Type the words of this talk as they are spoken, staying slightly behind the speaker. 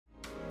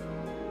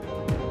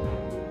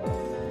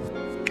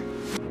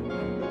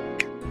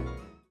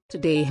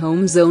Today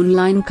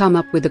homezonline come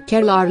up with the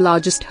Kerala's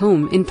largest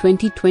home in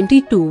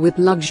 2022 with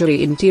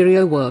luxury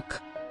interior work.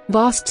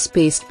 Vast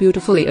spaced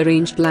beautifully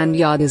arranged land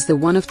yard is the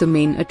one of the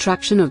main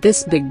attraction of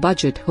this big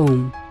budget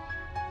home.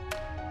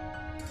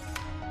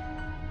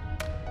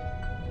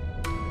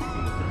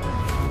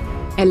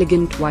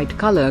 Elegant white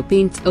color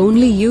paints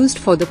only used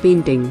for the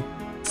painting.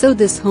 So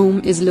this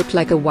home is look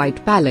like a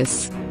white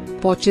palace.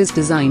 Porch is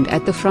designed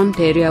at the front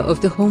area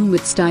of the home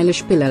with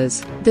stylish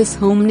pillars. This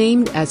home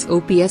named as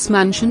OPS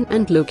Mansion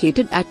and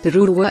located at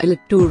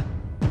Tirur.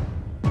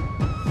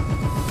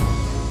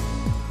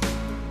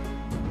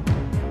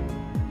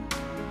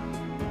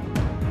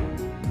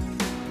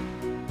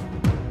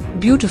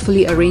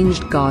 Beautifully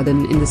arranged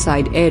garden in the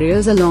side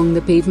areas along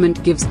the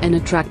pavement gives an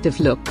attractive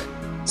look.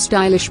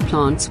 Stylish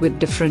plants with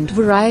different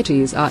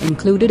varieties are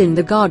included in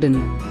the garden.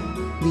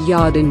 The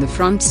yard in the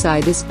front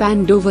side is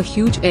spanned over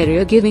huge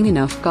area giving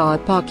enough car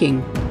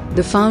parking.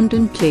 The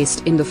fountain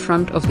placed in the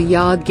front of the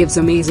yard gives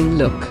amazing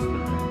look.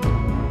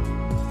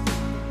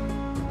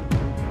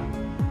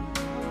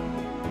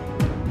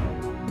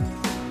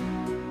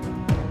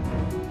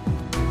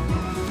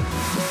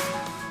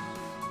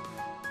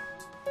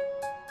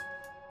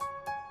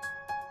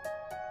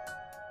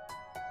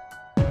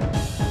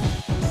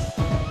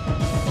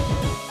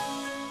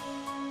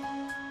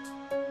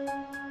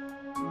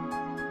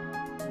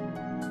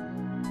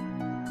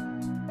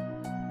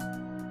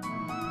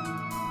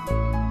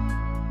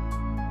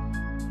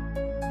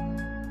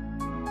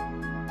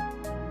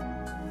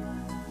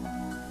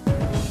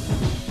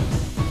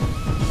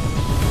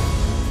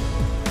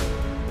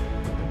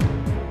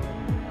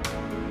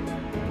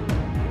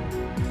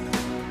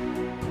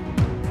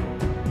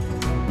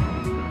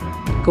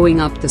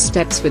 Going up the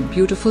steps with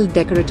beautiful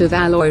decorative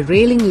alloy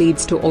railing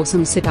leads to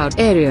awesome sit-out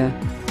area.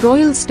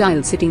 Royal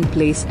style sitting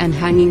place and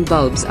hanging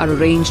bulbs are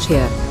arranged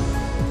here.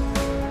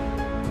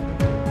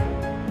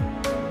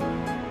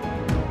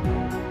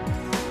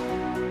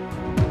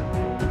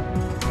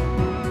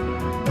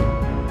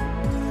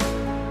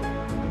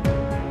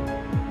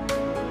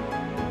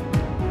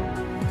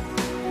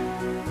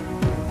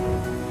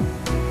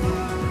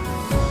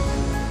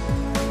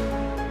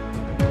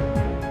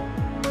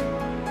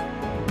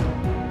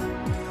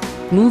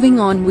 Moving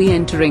on, we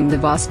entering the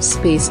vast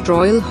spaced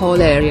Royal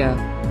Hall area.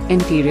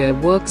 Interior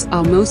works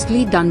are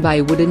mostly done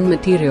by wooden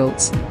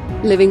materials.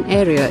 Living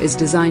area is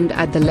designed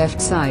at the left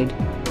side.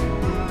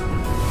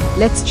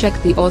 Let's check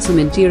the awesome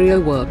interior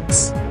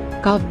works.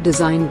 Carved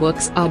design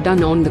works are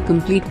done on the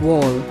complete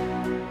wall.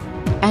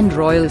 And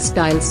royal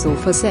style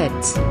sofa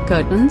sets,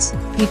 curtains,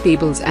 tea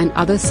tables and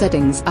other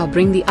settings are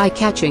bring the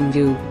eye-catching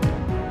view.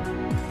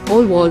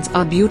 All walls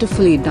are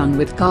beautifully done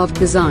with carved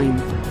design.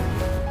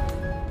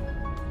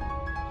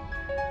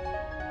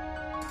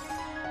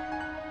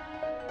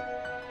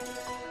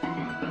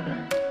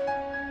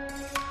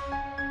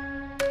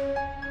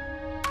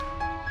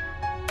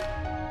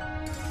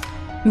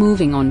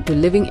 Moving on to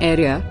living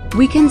area,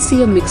 we can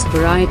see a mixed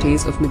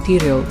varieties of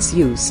materials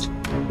used.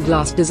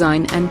 Glass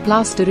design and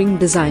plastering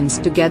designs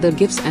together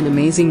gives an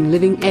amazing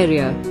living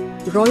area.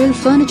 Royal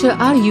furniture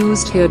are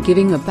used here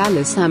giving a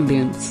palace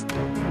ambience.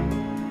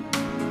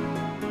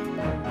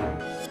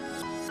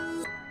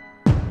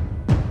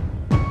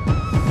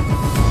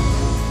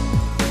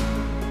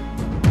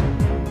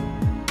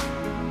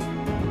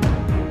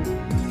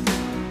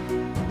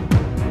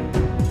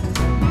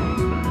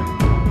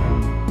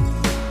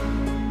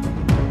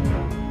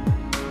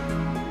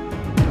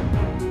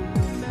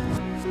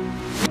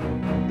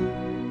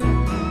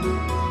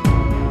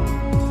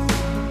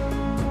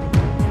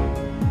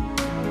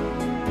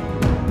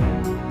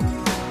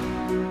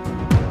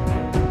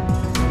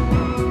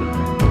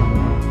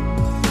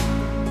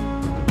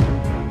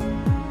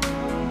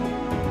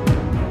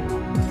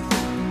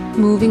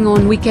 Moving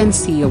on, we can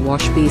see a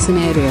wash basin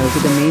area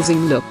with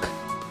amazing look.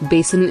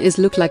 Basin is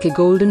look like a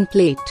golden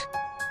plate.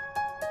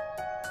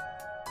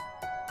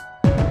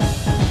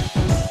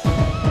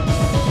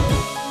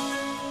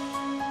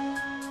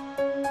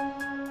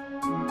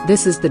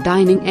 This is the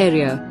dining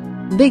area.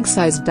 Big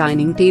sized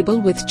dining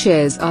table with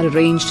chairs are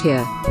arranged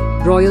here.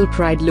 Royal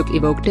pride look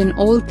evoked in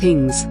all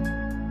things.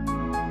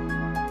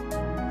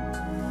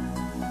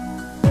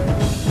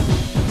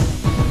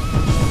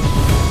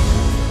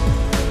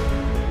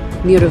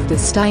 Near of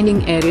this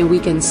dining area we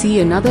can see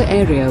another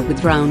area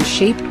with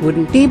round-shaped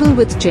wooden table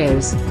with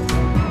chairs.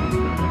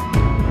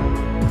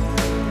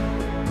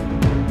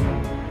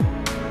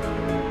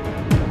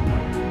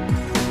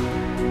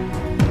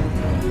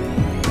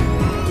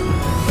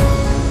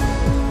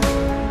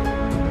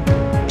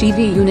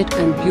 TV unit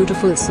and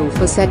beautiful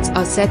sofa sets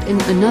are set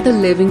in another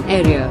living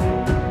area.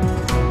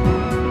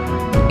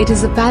 It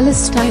is a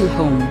palace-style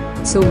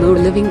home, so more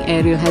living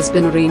area has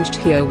been arranged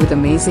here with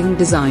amazing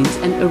designs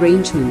and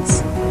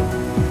arrangements.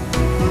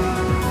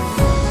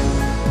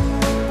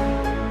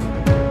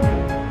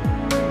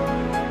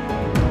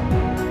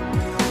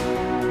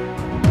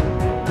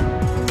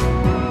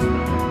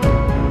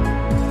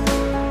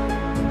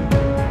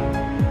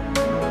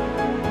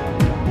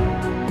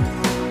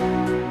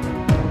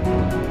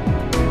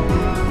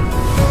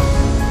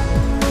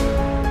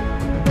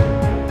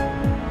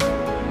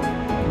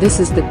 This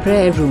is the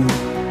prayer room.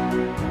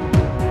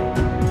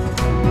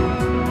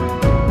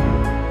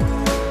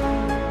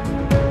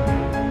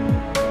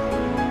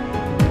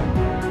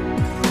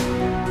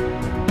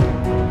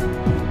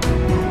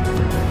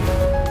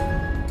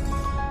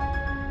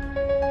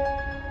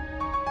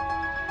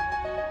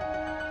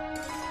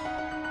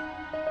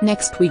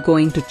 Next we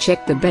going to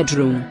check the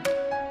bedroom.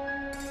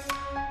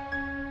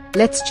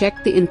 Let's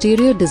check the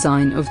interior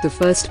design of the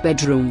first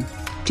bedroom.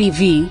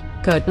 TV,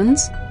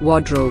 curtains,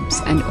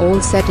 wardrobes and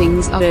all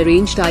settings are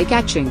arranged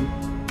eye-catching.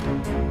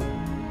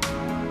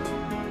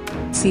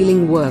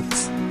 Ceiling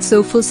works,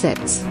 sofa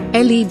sets,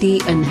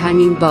 LED and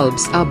hanging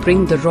bulbs are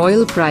bring the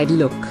royal pride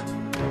look.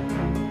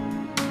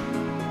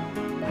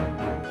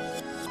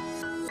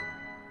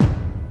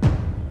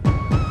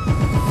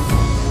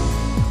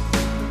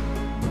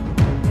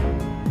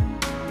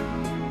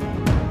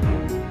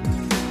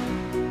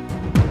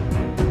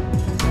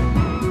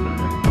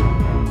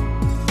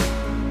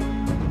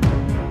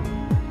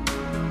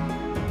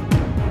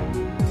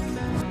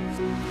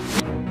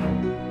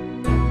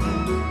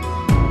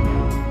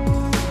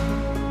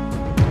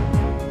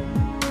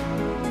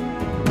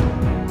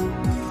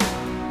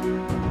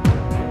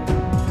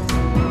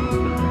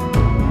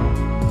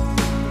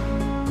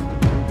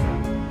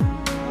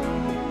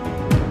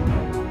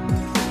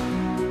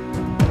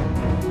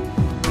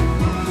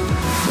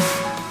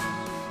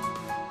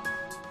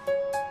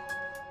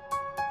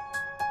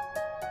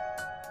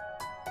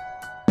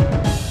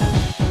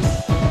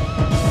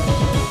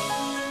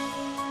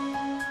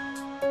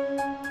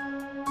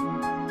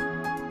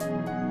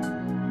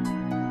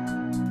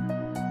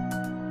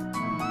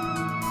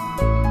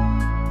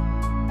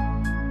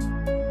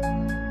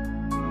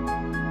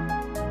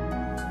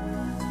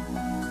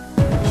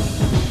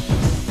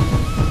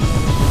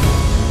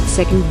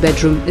 Second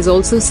bedroom is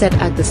also set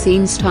at the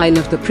same style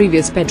of the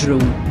previous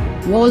bedroom.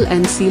 Wall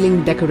and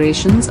ceiling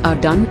decorations are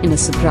done in a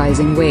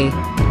surprising way.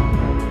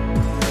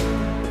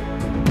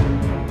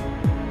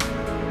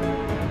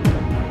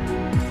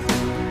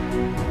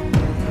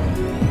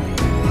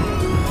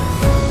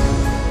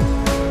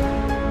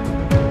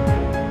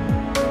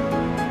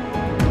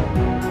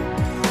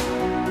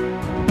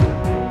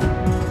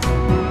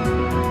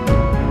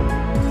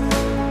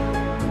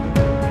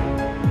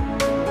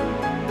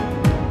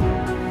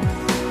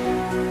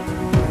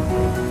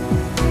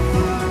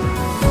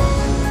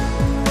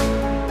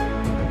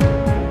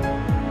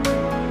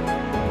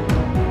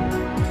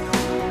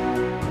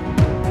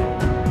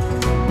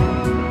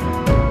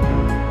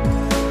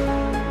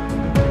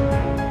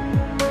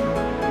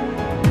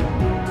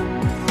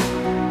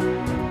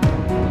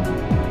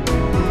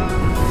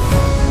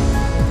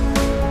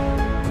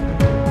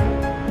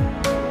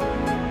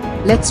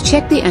 Let's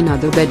check the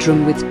another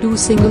bedroom with 2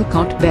 single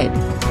cot bed.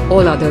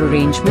 All other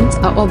arrangements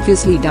are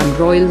obviously done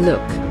royal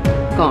look.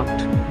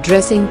 Cot,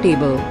 dressing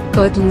table,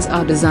 curtains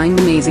are designed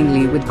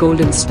amazingly with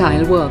golden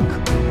style work.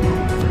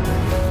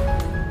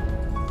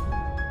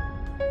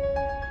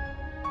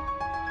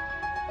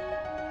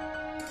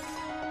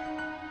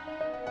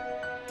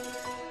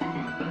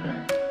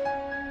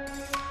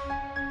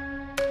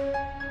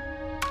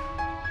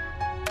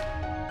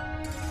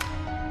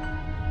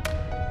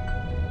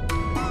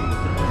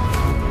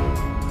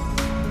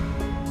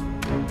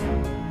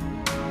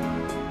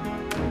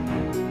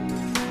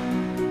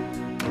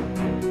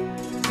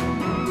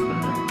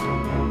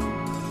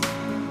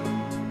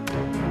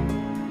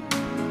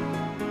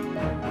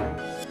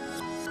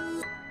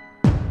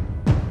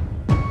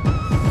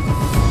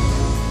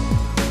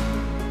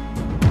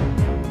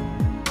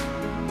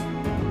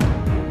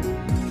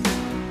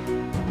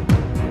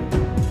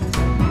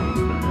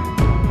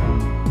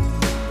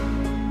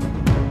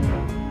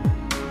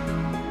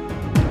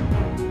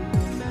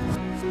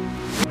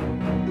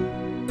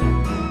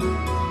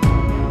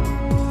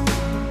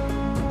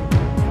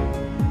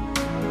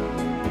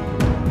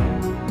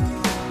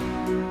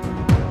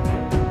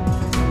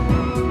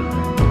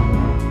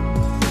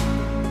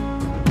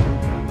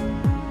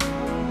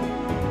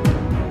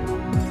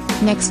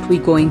 Next we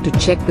going to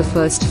check the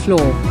first floor.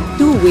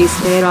 2-way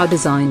stairs are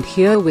designed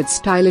here with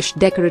stylish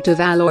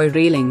decorative alloy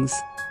railings.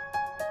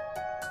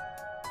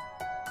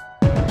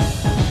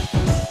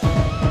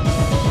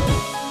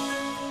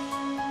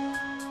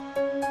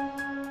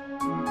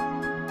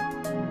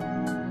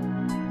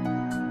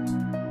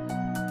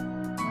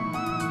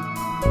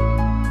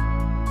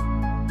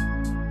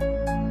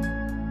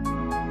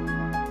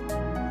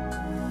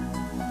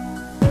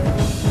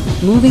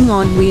 Moving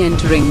on, we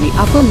entering the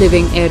upper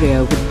living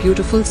area with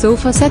beautiful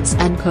sofa sets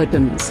and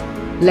curtains.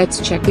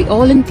 Let's check the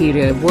all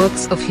interior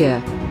works of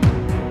here.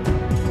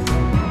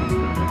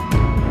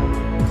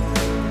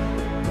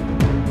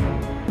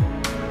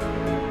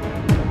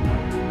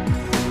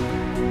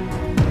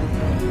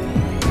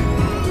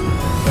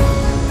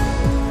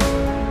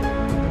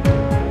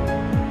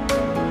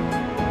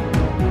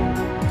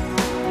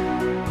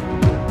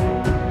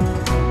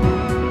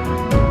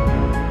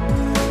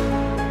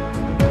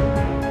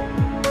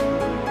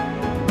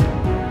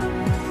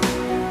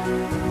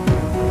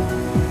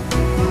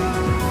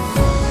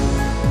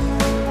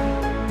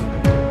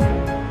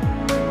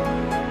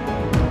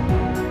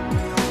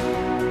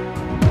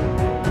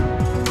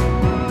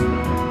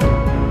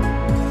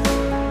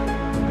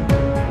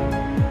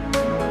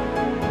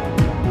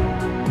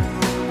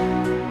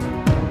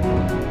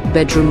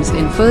 bedrooms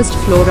in first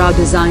floor are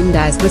designed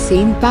as the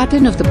same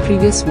pattern of the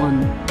previous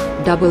one.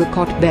 Double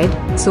cot bed,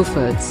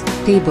 sofas,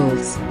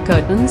 tables,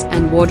 curtains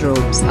and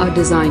wardrobes are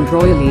designed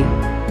royally.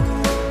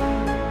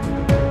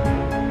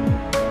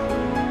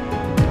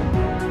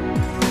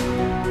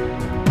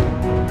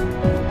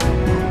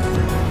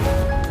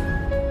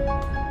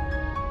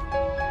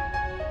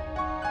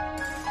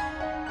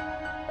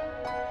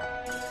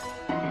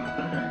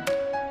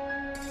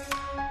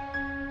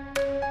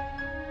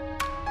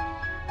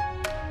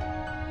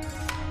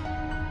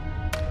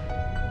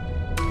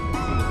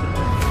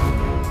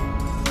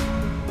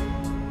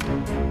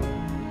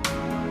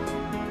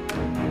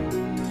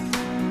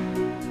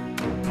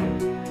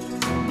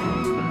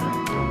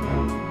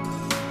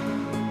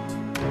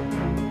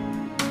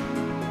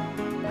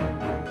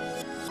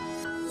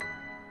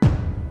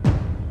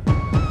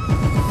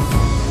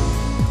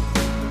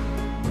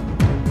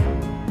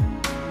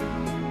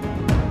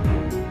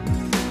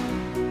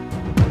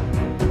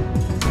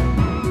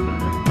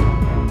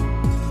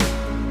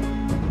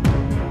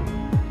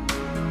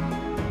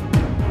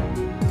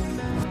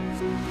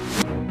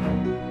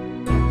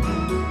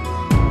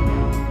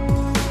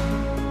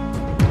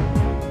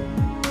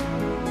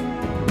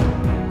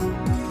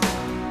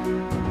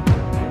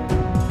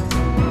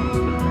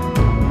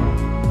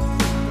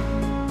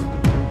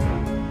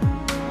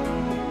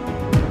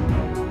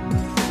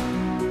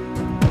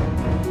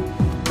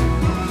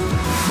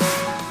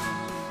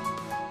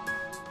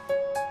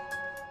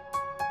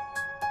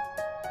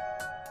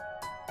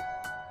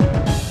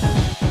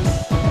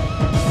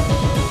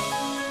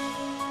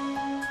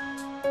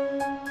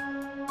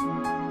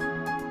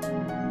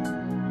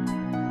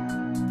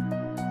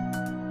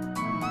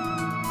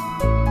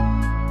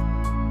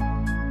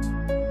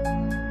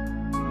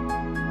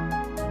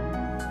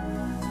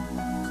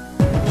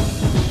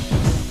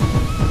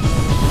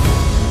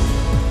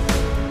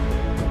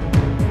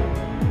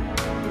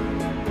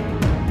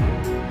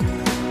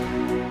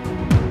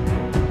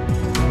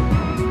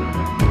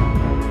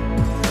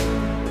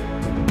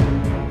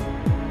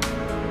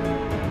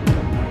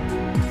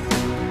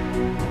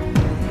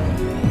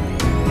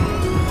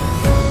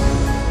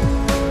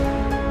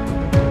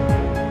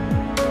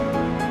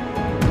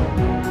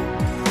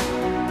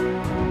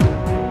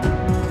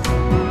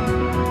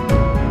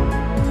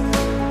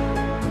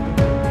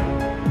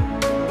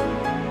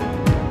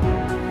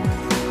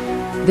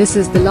 This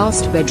is the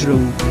last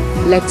bedroom.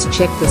 Let's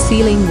check the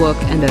ceiling work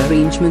and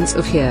arrangements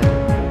of here.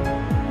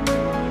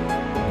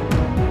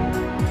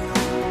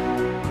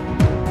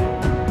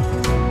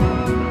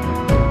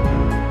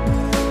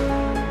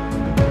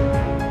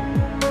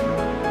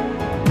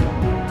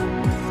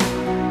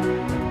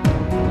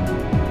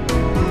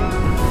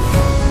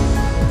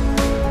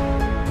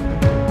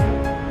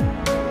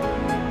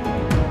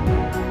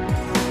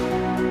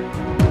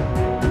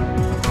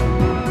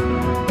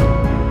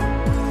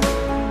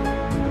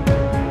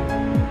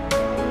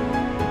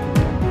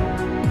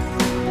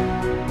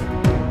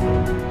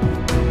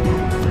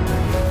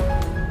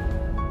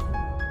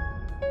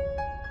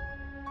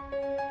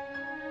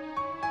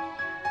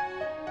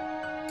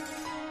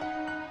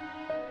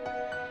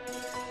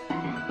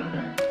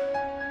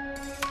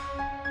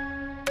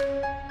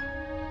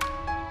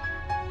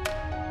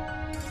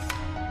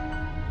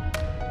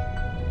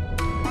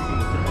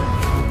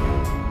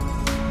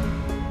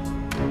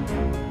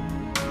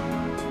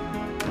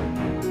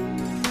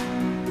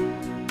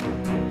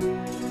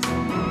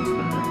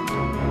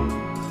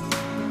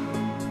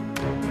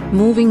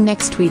 Moving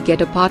next, we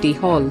get a party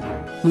hall.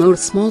 More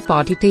small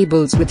party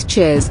tables with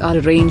chairs are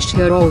arranged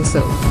here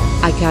also.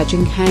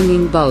 Eye-catching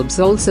hanging bulbs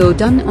also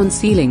done on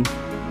ceiling.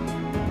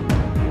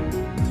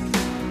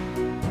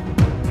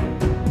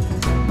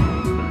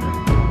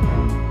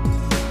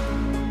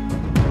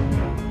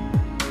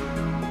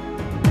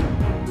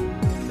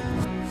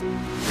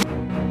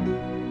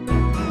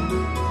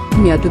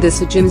 Near to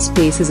this, a gym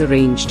space is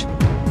arranged.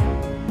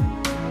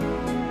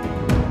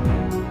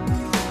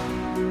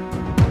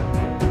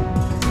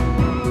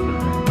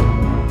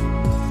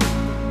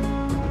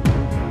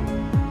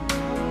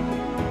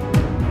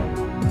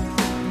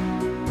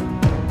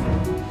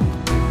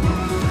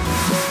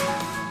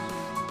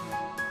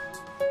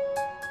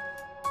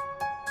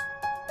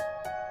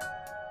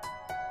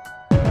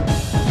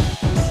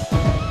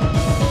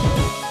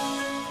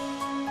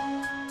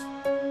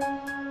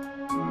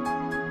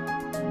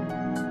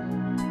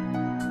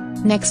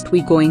 Next,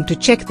 we going to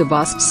check the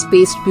vast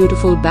spaced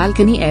beautiful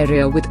balcony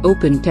area with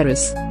open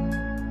terrace.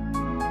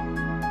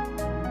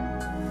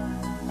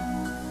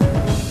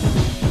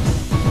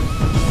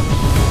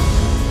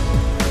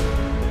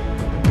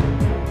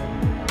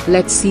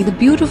 Let's see the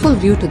beautiful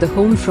view to the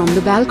home from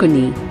the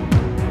balcony.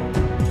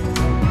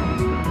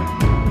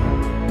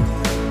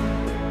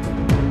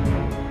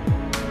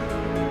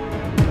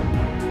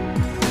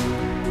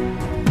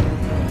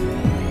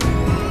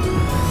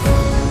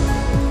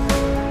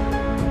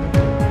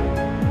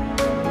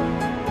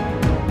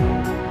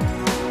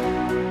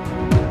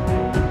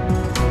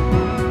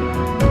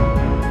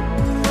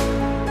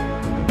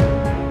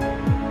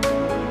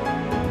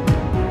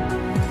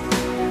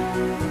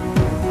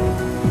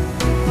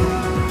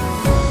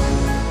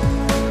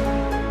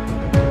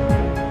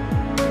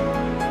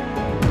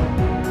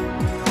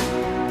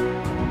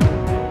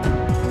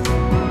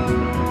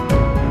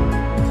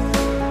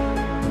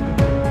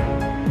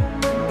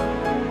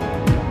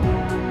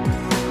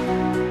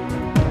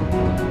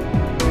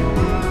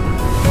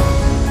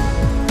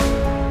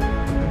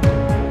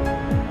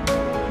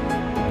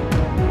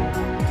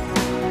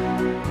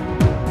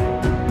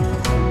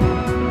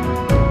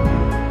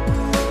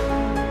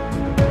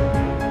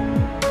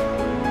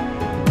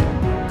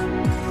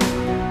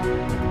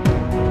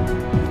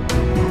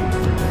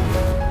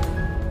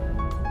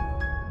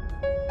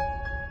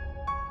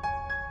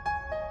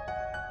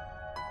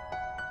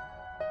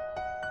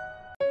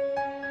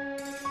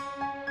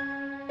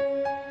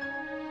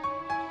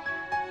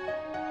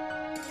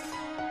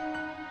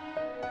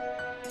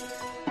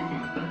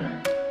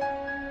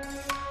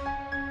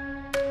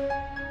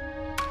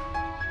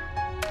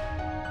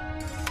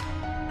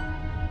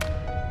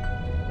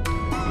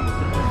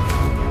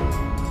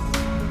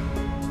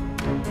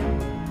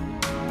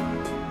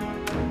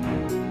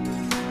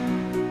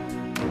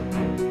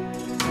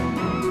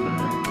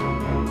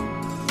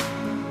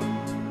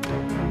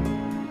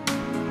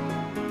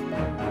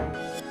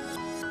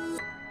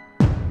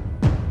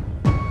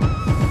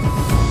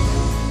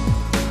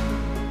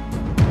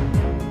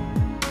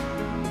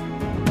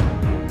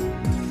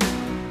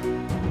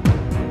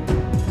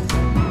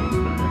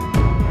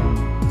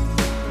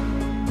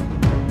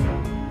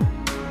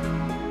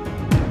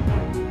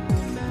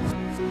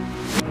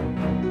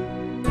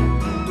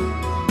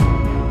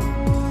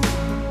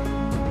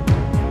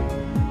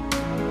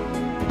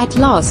 At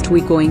last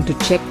we're going to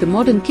check the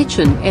modern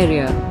kitchen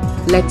area.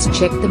 Let's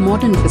check the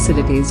modern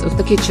facilities of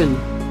the kitchen.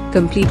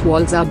 Complete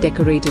walls are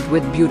decorated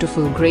with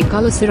beautiful grey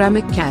color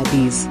ceramic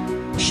caddies.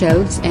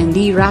 Shelves and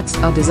racks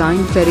are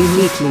designed very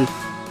neatly.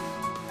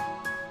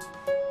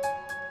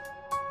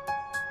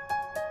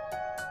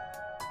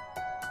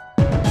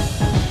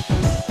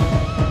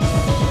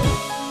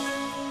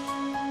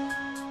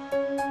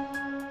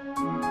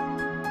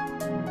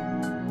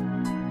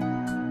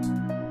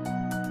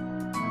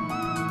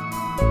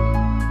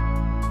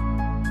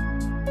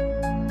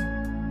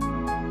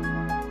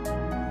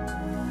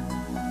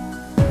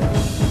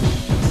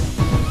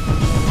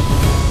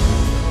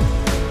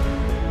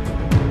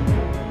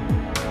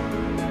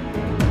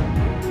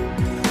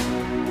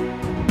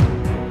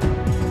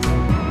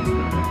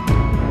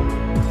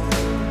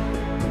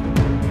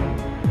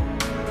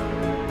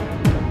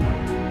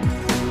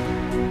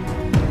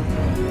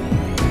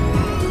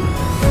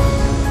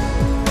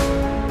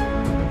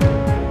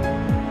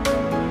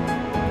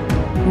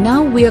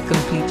 Now we'll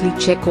completely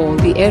check all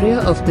the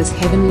area of this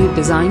heavenly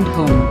designed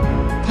home.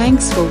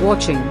 Thanks for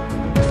watching.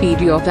 Feed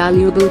your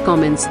valuable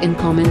comments in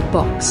comment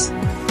box.